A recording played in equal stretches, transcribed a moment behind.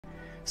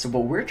So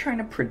what we're trying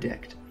to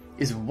predict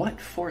is what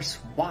force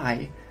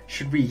y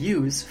should we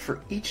use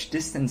for each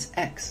distance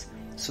x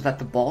so that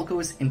the ball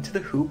goes into the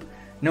hoop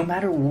no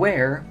matter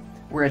where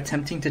we're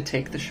attempting to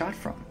take the shot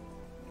from.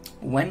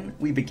 When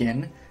we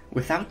begin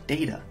without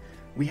data,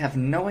 we have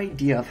no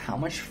idea of how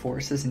much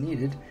force is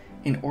needed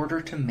in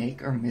order to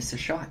make or miss a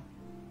shot.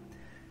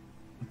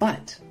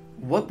 But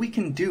what we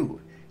can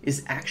do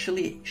is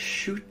actually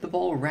shoot the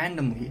ball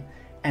randomly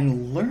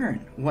and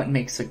learn what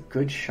makes a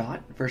good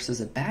shot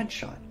versus a bad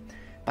shot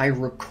by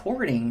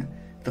recording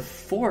the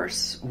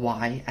force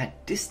y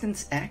at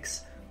distance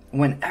x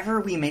whenever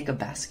we make a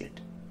basket.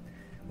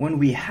 When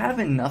we have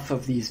enough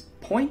of these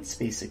points,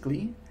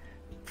 basically,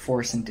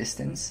 force and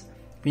distance,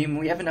 when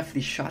we have enough of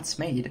these shots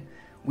made,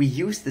 we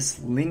use this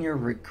linear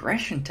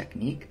regression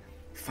technique,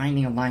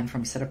 finding a line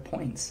from a set of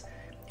points,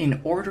 in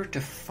order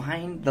to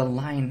find the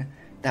line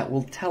that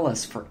will tell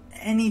us for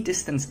any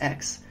distance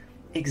x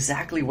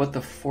exactly what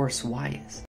the force y is.